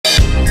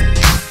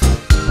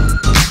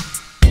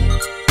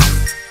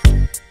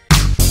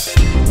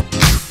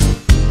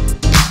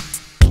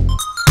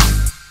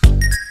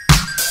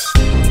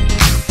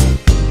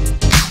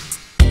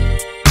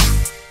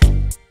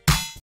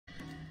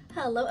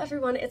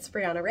everyone, it's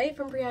Brianna Ray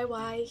from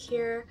BriIY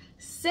here,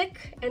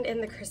 sick and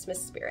in the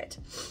Christmas spirit.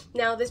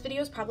 Now this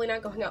video is probably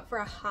not going up for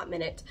a hot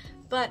minute,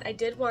 but I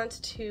did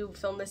want to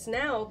film this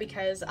now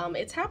because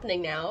it's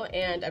happening now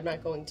and I'm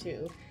not going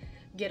to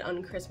get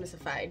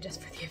un-Christmasified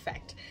just for the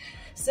effect.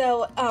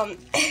 So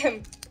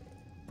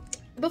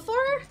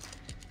before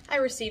I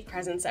receive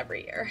presents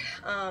every year,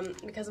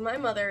 because my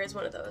mother is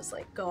one of those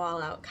like go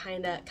all out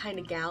kind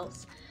of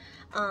gals,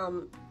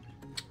 and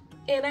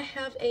I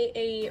have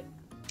a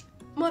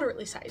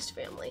moderately sized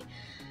family.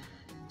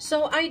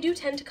 So I do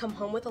tend to come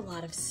home with a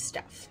lot of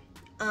stuff.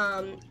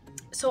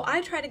 So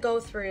I try to go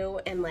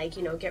through and like,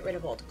 you know, get rid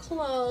of old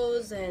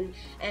clothes and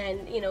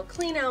you know,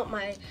 clean out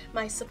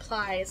my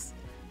supplies,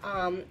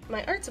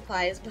 my art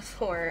supplies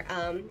before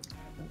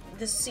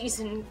the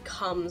season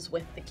comes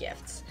with the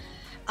gifts.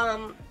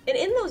 And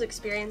in those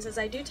experiences,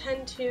 I do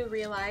tend to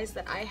realize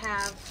that I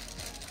have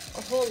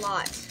a whole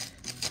lot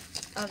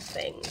of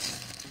things.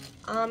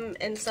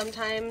 And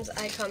sometimes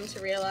I come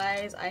to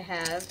realize I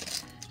have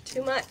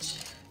too much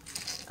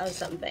of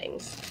some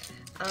things.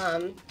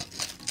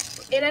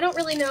 And I don't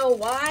really know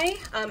why.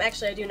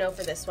 Actually, I do know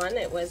for this one.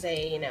 It was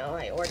you know,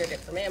 I ordered it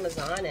from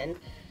Amazon and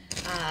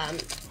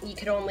you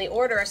could only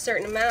order a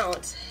certain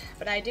amount.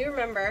 But I do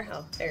remember,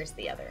 oh, there's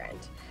the other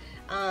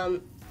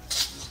end,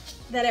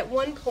 that at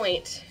one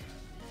point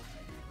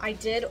I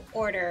did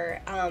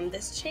order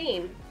this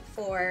chain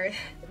for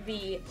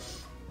the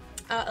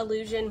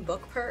Illusion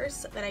book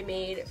purse that I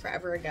made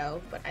forever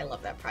ago, but I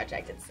love that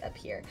project. It's up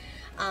here.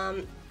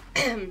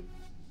 And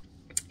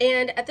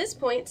at this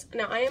point,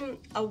 now I am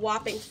a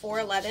whopping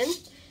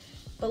 4'11",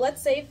 but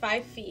let's say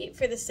 5 feet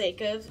for the sake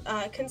of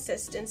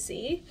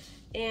consistency.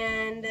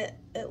 And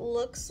it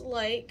looks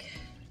like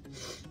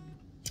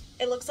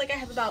I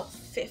have about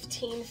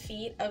 15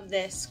 feet of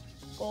this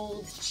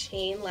gold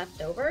chain left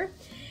over.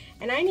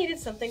 And I needed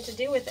something to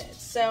do with it.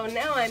 So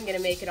now I'm gonna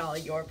make it all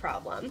your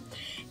problem.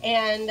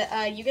 And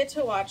you get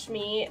to watch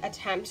me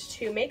attempt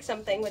to make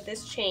something with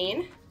this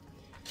chain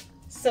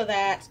so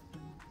that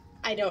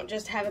I don't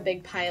just have a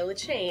big pile of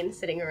chain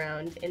sitting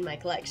around in my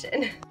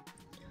collection.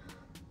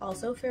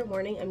 Also, fair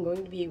warning, I'm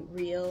going to be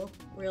real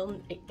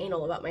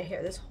anal about my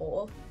hair this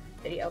whole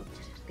video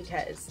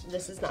because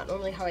this is not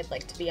normally how I'd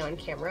like to be on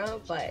camera,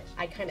 but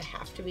I kind of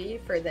have to be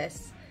for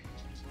this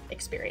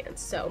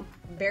experience. So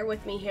bear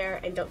with me here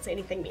and don't say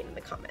anything mean in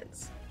the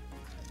comments.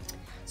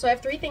 So I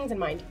have 3 things in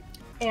mind,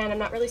 and I'm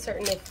not really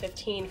certain if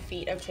 15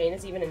 feet of chain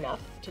is even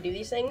enough to do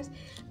these things,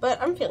 but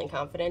I'm feeling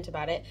confident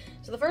about it.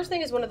 So the first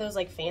thing is one of those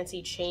like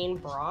fancy chain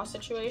bra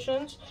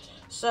situations.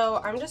 So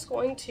I'm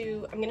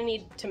gonna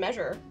need to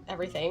measure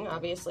everything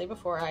obviously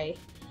before I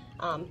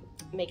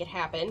make it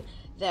happen.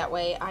 That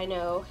way I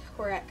know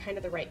we're at kind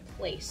of the right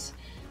place.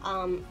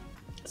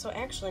 So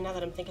actually, now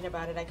that I'm thinking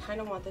about it, I kind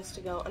of want this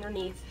to go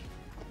underneath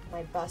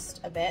my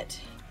bust a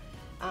bit,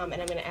 and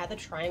I'm gonna add the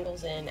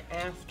triangles in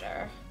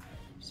after.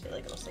 I just feel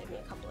like it'll save me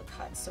a couple of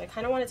cuts. So I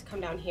kind of want it to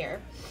come down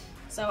here.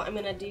 So I'm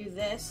gonna do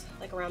this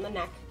like around the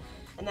neck,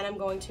 and then I'm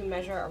going to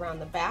measure around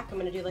the back. I'm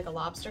gonna do like a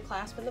lobster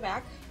clasp in the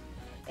back,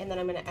 and then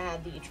I'm gonna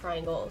add the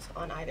triangles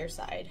on either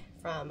side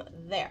from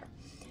there.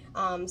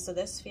 So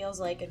this feels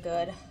like a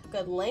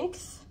good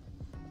length.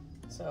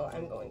 So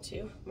I'm going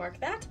to mark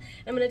that.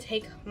 I'm going to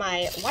take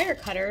my wire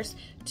cutters,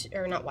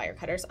 or not wire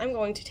cutters, I'm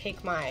going to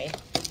take my,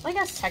 I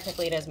guess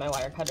technically it is my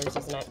wire cutters,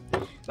 isn't it?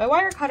 My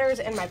wire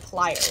cutters and my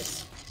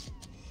pliers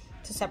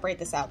to separate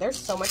this out. There's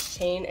so much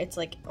chain, it's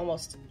like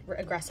almost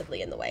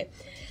aggressively in the way.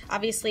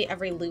 Obviously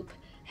every loop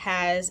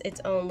has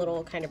its own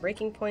little kind of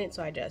breaking point,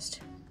 so I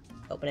just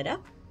open it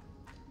up,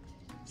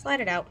 slide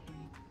it out,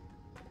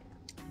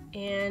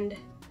 and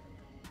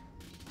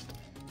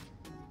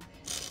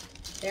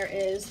there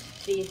is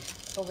the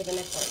over the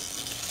neck one.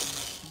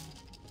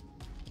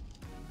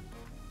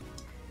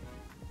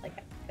 Like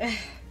that.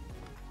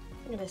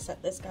 I'm gonna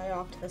set this guy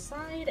off to the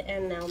side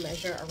and now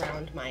measure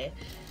around my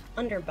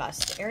under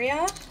bust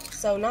area.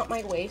 So not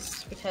my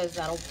waist because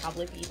that'll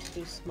probably be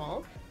too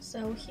small.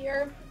 So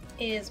here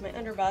is my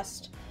under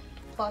bust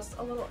plus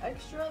a little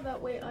extra, that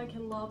way I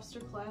can lobster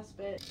clasp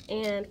it.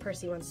 And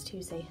Percy wants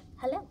to say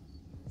hello.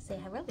 Say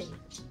hello, baby.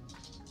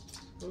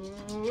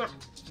 Mwah.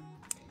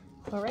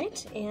 All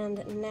right,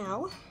 and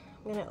now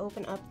I'm gonna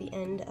open up the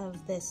end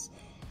of this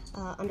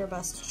under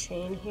bust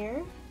chain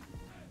here.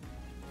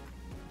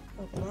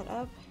 Open that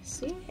up,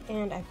 see?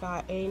 And I've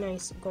got a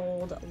nice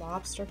gold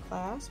lobster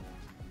clasp.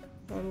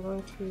 I'm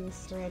going to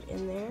thread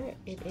in there.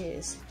 It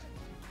is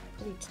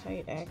pretty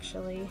tight,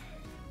 actually.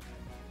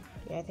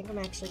 Yeah, I think I'm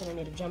actually gonna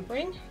need a jump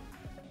ring.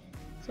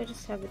 So I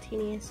just have the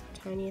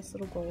tiniest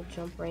little gold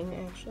jump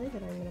ring, actually,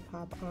 that I'm gonna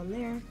pop on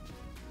there.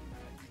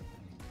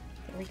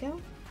 There we go.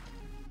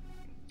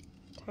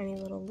 Tiny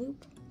little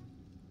loop.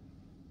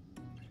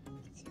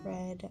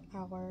 Thread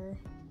our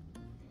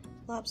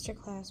lobster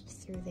clasp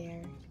through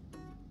there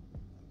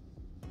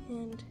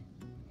and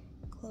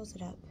close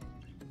it up.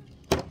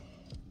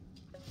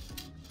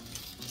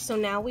 So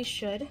now we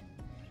should,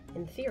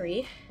 in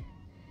theory,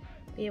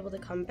 be able to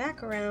come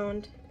back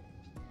around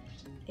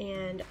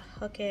and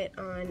hook it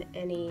on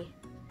any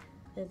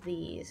of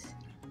these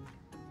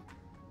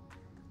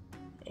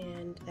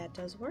and that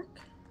does work.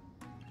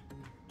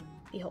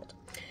 Behold.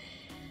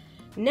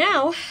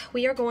 Now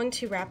we are going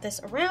to wrap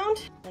this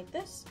around like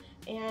this,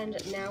 and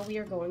now we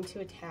are going to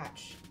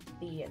attach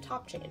the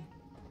top chain.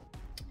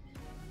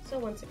 So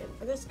once again,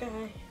 for this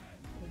guy,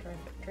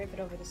 drape it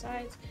over the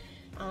sides,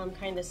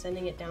 kind of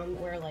sending it down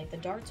where like the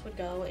darts would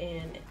go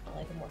in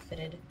like a more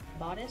fitted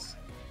bodice,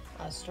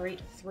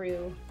 straight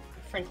through,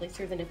 frankly,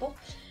 through the nipple.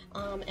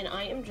 And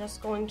I am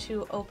just going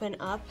to open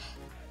up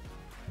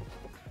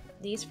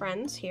these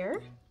friends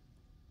here.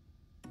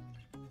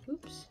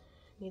 Oops,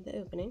 need the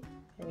opening.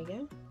 There we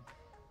go.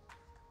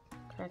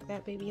 Crack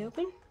that baby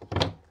open.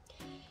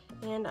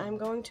 And I'm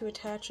going to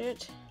attach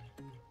it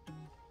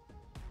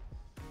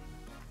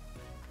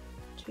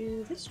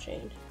to this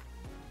chain.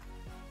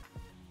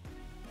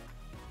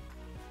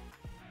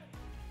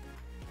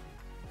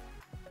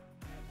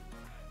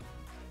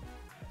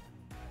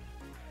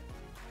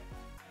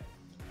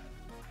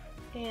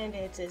 And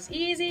it's as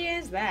easy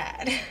as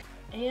that.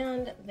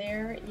 And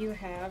there you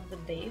have the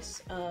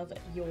base of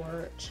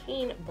your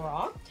chain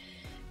bra.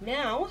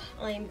 Now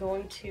I'm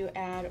going to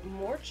add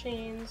more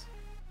chains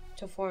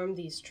to form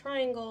these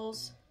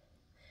triangles.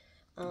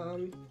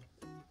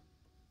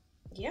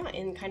 Yeah,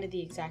 in kind of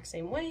the exact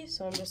same way.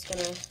 So I'm just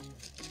gonna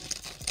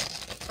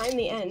time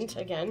the end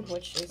again,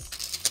 which is,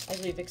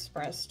 as we've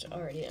expressed,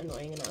 already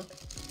annoying enough.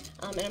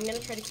 And I'm gonna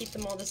try to keep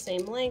them all the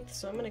same length.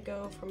 So I'm gonna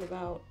go from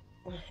about,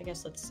 I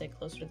guess let's say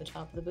closer to the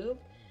top of the boob,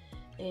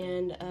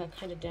 and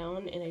kind of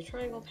down in a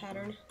triangle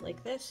pattern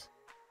like this.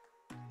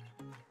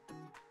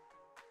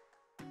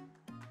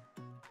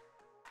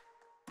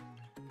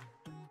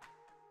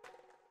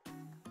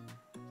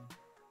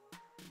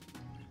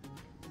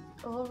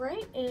 All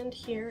right, and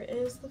here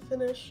is the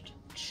finished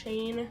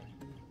chain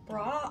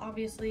bra.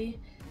 Obviously,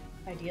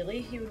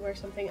 ideally, you would wear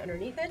something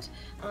underneath it,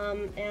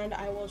 and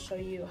I will show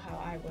you how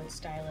I would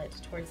style it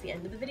towards the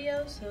end of the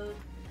video, so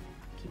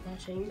keep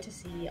watching to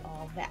see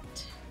all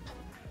that.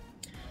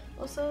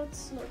 Also,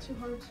 it's not too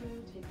hard to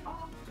take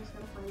off. Just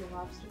gotta find the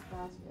lobster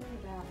clasp in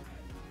the back.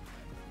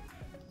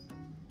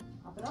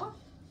 Pop it off.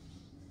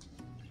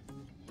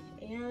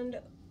 And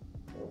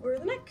over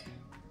the neck.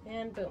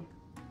 And boom.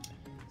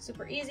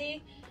 Super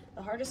easy.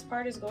 The hardest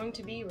part is going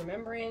to be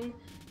remembering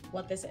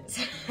what this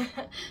is.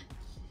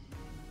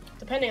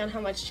 Depending on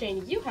how much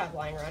chain you have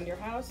lying around your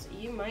house,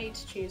 you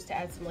might choose to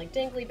add some like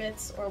dangly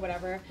bits or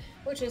whatever,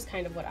 which is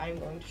kind of what I'm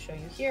going to show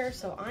you here.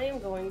 So I am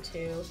going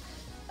to,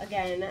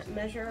 again,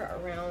 measure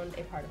around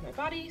a part of my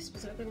body.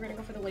 Specifically, we're gonna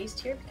go for the waist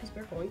here because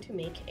we're going to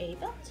make a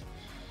belt.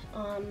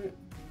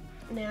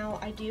 Now,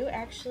 I do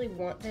actually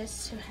want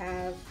this to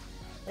have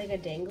like a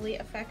dangly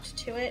effect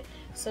to it.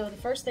 So the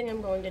first thing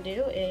I'm going to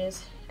do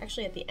is,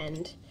 actually at the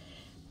end,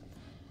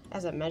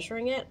 as I'm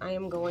measuring it, I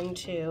am going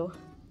to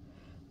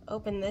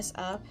open this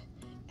up,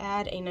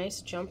 add a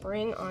nice jump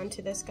ring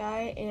onto this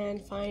guy,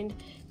 and find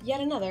yet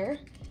another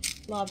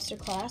lobster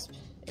clasp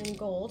in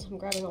gold. I'm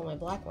grabbing all my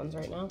black ones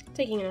right now.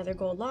 Taking another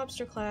gold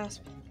lobster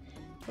clasp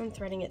and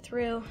threading it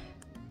through.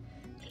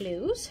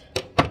 Close,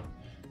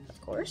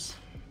 of course.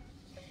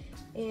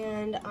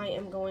 And I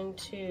am going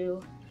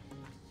to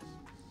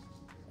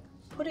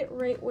put it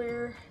right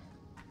where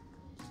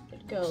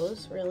it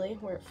goes, really,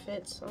 where it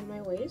fits on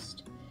my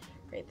waist.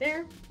 Right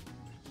there.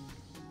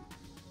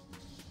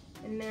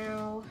 And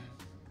now,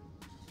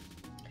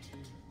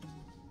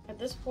 at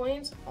this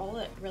point, all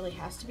that really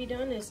has to be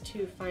done is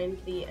to find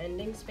the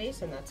ending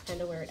space, and that's kind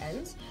of where it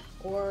ends.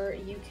 Or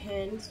you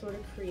can sort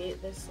of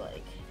create this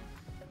like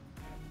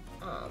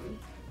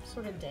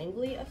sort of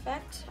dangly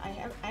effect.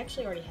 I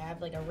actually already have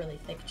like a really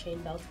thick chain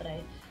belt that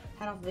I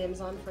had off of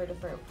Amazon for a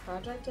different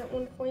project at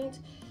one point.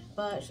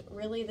 But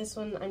really this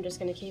one, I'm just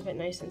gonna keep it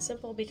nice and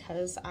simple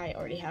because I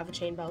already have a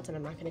chain belt and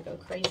I'm not gonna go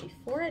crazy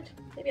for it.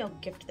 Maybe I'll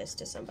gift this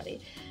to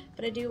somebody.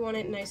 But I do want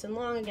it nice and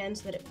long again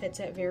so that it fits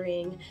at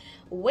varying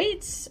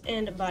weights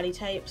and body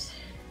types.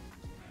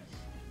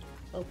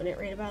 Open it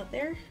right about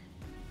there.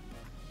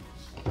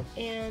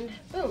 And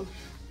boom,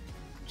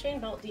 chain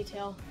belt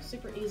detail,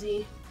 super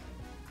easy,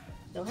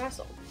 no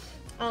hassle.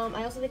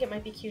 I also think it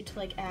might be cute to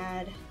like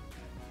add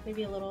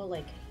maybe a little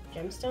like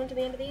gemstone to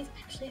the end of these.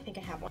 Actually, I think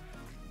I have one.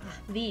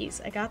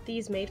 I got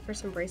these made for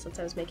some bracelets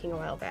I was making a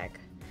while back.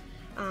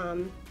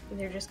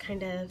 They're just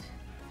kind of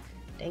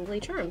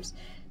dangly charms.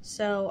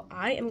 So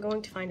I am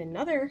going to find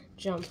another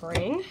jump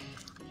ring,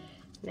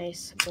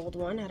 nice gold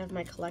one out of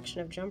my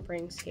collection of jump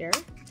rings here.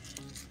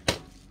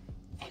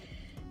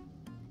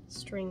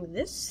 String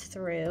this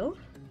through.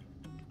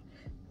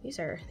 These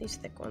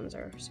thick ones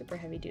are super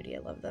heavy duty, I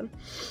love them.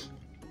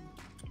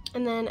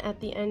 And then at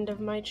the end of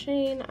my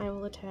chain, I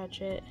will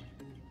attach it.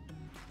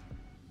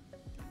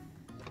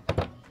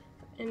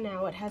 And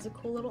now it has a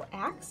cool little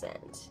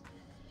accent.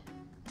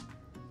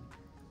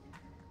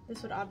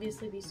 This would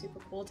obviously be super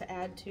cool to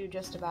add to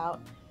just about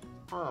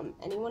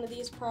any one of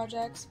these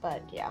projects,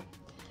 but yeah,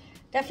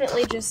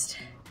 definitely just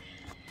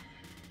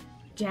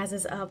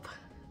jazzes up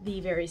the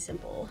very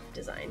simple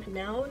design.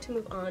 Now to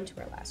move on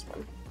to our last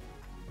one.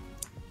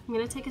 I'm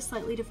gonna take a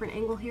slightly different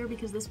angle here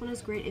because this one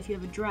is great if you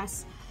have a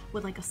dress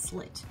with like a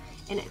slit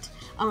in it.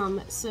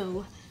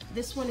 So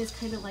this one is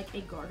kind of like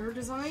a garter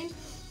design.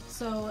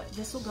 So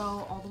this will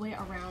go all the way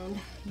around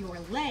your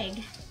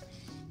leg,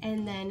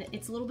 and then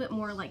it's a little bit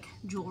more like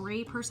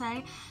jewelry per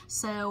se.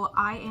 So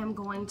I am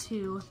going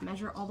to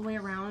measure all the way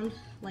around,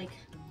 like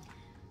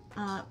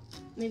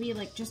maybe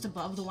like just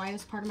above the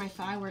widest part of my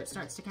thigh where it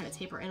starts to kind of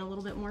taper in a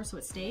little bit more so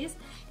it stays,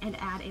 and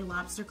add a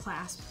lobster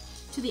clasp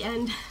to the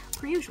end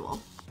per usual.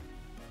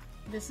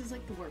 This is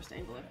like the worst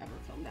angle I've ever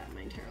filmed at in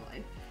my entire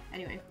life.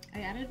 Anyway,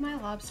 I added my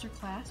lobster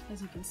clasp,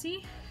 as you can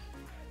see.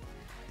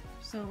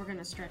 So we're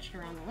gonna stretch it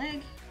around the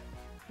leg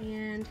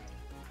and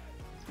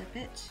flip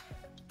it.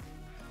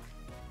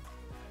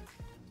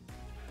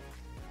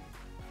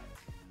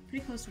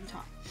 Pretty close to the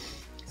top.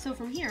 So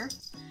from here,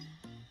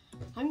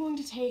 I'm going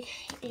to take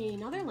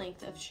another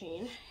length of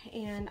chain,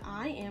 and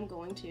I am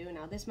going to,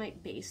 now this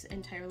might base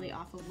entirely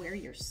off of where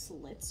your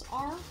slits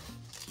are.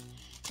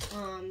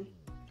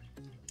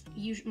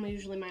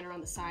 Usually mine are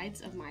on the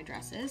sides of my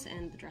dresses,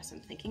 and the dress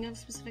I'm thinking of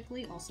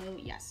specifically also,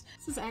 yes.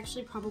 This is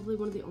actually probably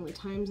one of the only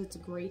times it's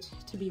great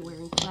to be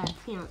wearing plaid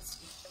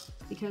pants,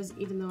 because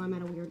even though I'm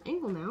at a weird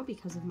angle now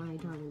because of my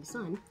darling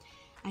son,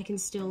 I can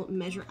still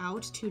measure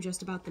out to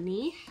just about the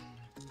knee.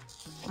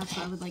 That's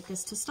where I would like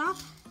this to stop.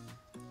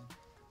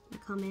 I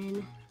come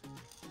in,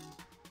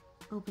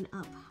 open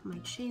up my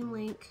chain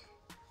link,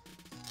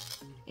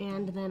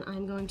 and then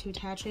I'm going to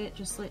attach it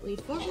just slightly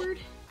forward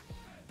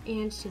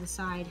and to the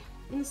side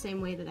in the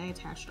same way that I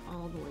attached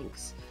all the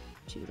links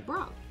to the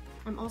bra.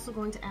 I'm also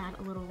going to add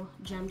a little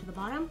gem to the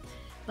bottom,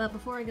 but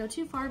before I go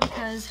too far,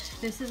 because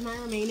this is my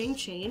remaining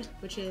chain,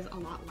 which is a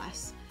lot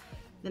less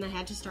than I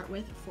had to start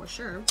with for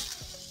sure,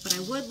 but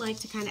I would like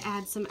to kind of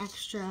add some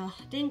extra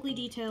dangly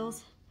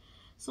details,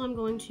 so I'm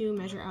going to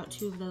measure out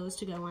 2 of those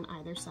to go on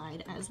either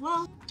side as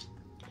well.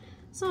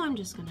 So I'm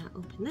just gonna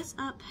open this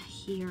up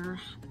here,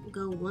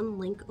 go 1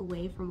 link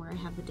away from where I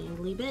have the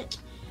dangly bit,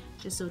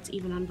 just so it's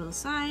even on both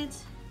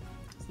sides.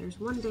 So there's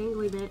 1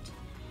 dangly bit,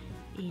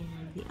 and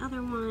the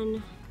other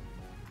one.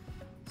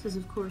 This is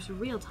of course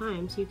real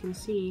time, so you can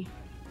see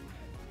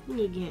when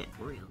you get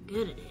real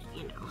good at it,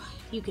 you know,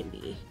 you can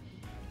be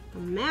a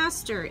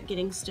master at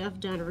getting stuff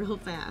done real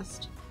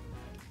fast.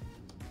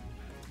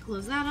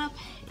 Close that up,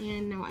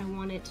 and now I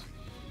want it,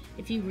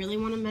 if you really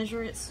want to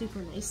measure it super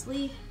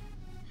nicely,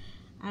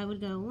 I would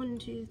go 1,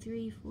 2,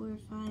 3, 4,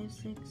 5,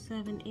 6,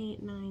 7,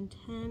 8, 9,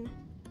 10,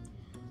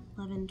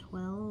 11,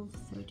 12,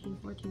 13,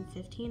 14,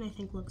 15, I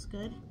think looks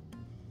good.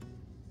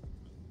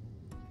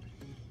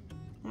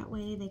 That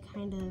way they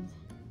kind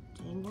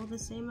of dangle the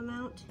same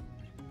amount.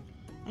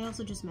 I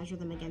also just measure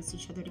them against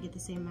each other to get the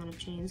same amount of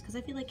chains, because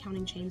I feel like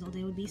counting chains all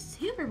day would be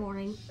super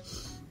boring.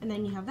 And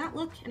then you have that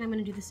look, and I'm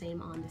going to do the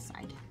same on this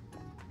side.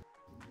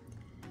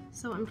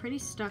 So I'm pretty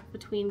stuck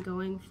between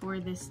going for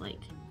this like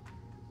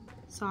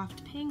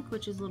soft pink,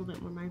 which is a little bit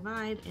more my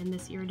vibe, and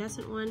this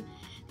iridescent one.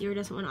 The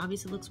iridescent one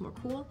obviously looks more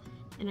cool,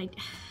 and I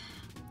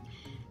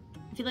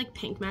feel like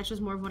pink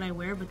matches more of what I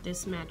wear, but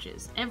this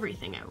matches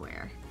everything I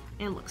wear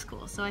and looks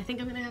cool. So I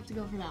think I'm gonna have to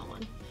go for that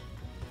one.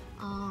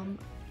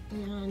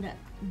 And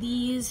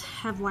these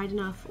have wide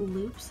enough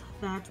loops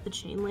that the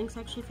chain links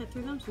actually fit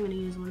through them, so I'm gonna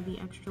use one of the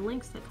extra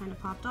links that kind of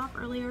popped off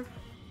earlier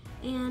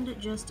and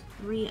just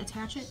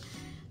reattach it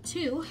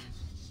to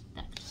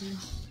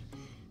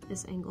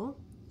this angle.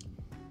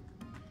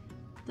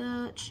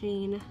 The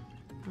chain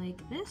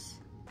like this,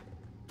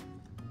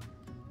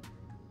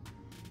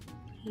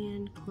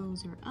 and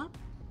close her up.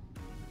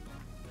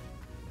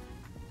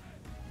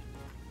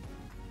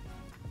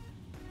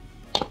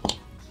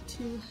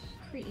 To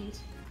create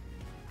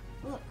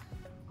a look.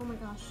 Oh my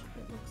gosh,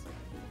 it looks like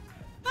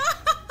a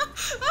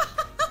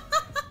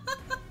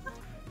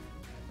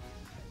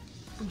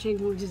I'm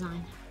changing the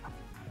design.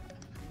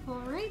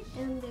 Alright,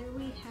 and there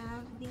we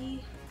have the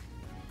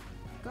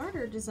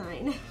garter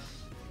design.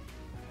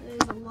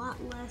 It is a lot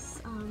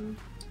less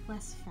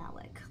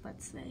phallic,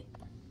 let's say.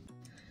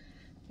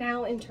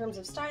 Now, in terms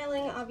of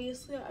styling,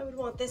 obviously I would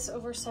want this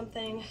over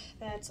something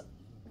that's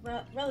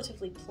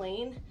relatively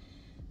plain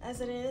as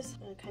it is.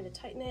 I'm gonna kind of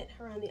tighten it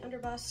around the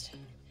underbust.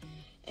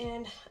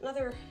 And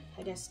another,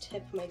 I guess,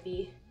 tip might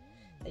be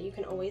that you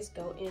can always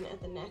go in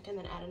at the neck and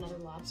then add another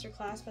lobster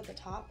clasp at the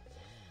top.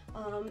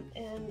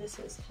 And this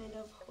is kind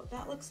of what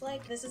that looks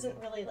like. This isn't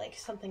really like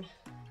something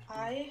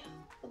I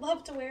would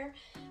love to wear,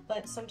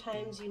 but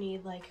sometimes you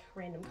need like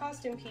random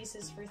costume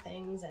pieces for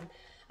things, and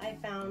I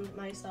found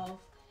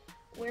myself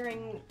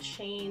wearing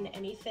chain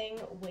anything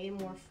way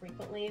more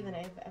frequently than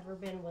I've ever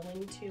been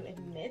willing to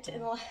admit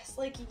in the last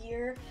like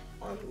year.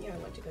 You know, I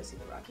went to go see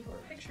the Rocky Horror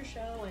Picture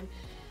Show, and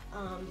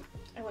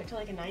I went to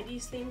like a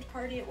 90s themed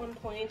party at one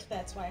point.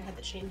 That's why I had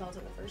the chain belt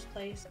in the first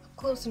place.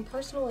 Close and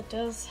personal, it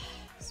does,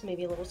 it's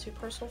maybe a little too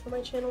personal for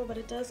my channel, but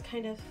it does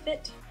kind of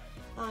fit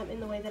in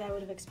the way that I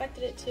would have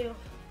expected it to.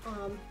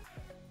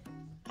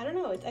 I don't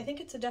know, I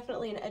think it's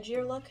definitely an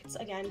edgier look. It's,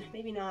 again,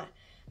 maybe not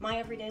my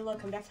everyday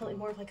look. I'm definitely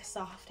more of like a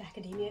soft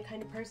academia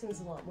kind of person. This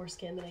is a lot more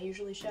skin than I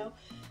usually show,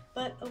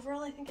 but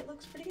overall I think it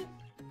looks pretty good.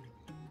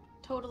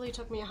 Totally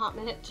took me a hot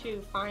minute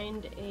to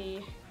find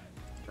a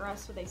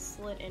dress with a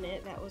slit in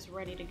it that was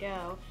ready to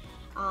go.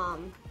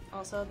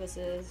 Also, this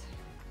is,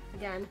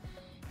 again,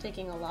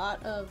 taking a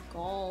lot of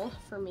gall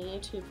for me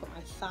to put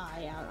my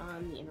thigh out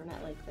on the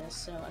internet like this.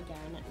 So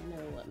again,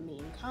 no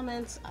mean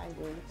comments. I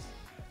will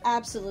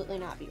absolutely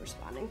not be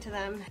responding to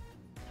them.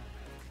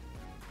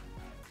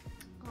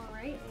 All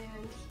right,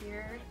 and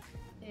here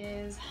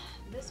is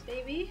this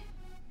baby,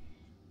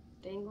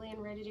 dangly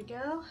and ready to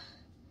go.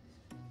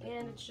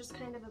 And it's just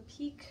kind of a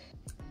peak.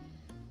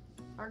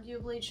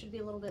 Arguably it should be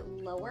a little bit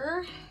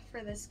lower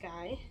for this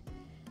guy.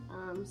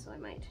 So I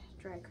might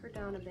drag her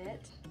down a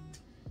bit.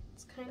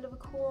 It's kind of a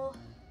cool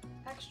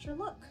extra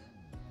look.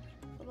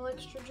 A little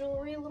extra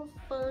jewelry, a little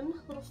fun,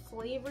 a little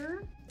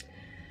flavor.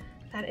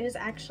 That is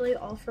actually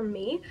all from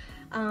me.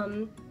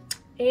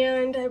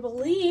 And I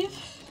believe,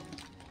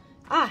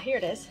 here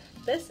it is.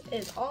 This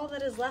is all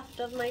that is left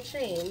of my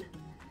chain.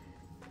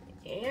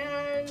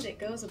 And it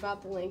goes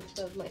about the length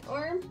of my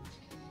arm.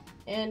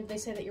 And they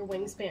say that your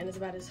wingspan is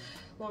about as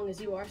long as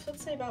you are. So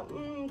let's say about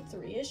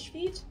 3-ish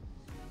feet.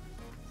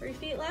 3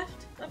 feet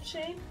left of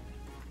chain.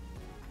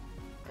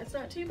 That's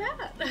not too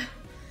bad.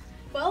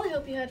 Well, I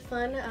hope you had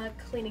fun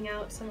cleaning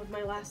out some of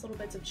my last little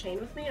bits of chain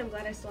with me. I'm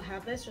glad I still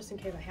have this just in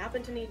case I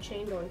happen to need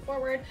chain going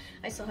forward.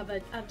 I still have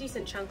a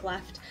decent chunk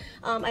left.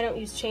 I don't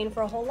use chain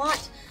for a whole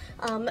lot,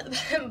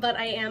 but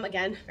I am,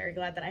 again, very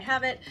glad that I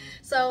have it.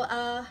 So,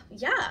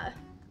 yeah.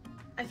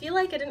 I feel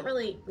like I didn't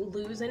really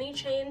lose any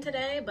chain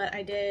today, but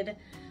I did,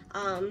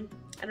 I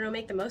don't know,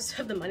 make the most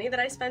of the money that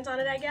I spent on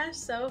it, I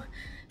guess. So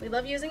we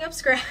love using up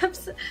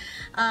scraps.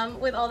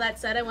 With all that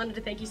said, I wanted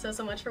to thank you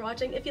so much for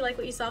watching. If you like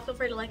what you saw, feel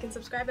free to like and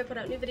subscribe. I put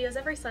out new videos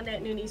every Sunday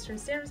at noon Eastern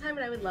Standard Time,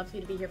 and I would love for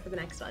you to be here for the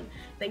next one.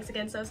 Thanks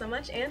again so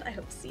much, and I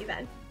hope to see you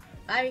then.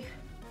 Bye.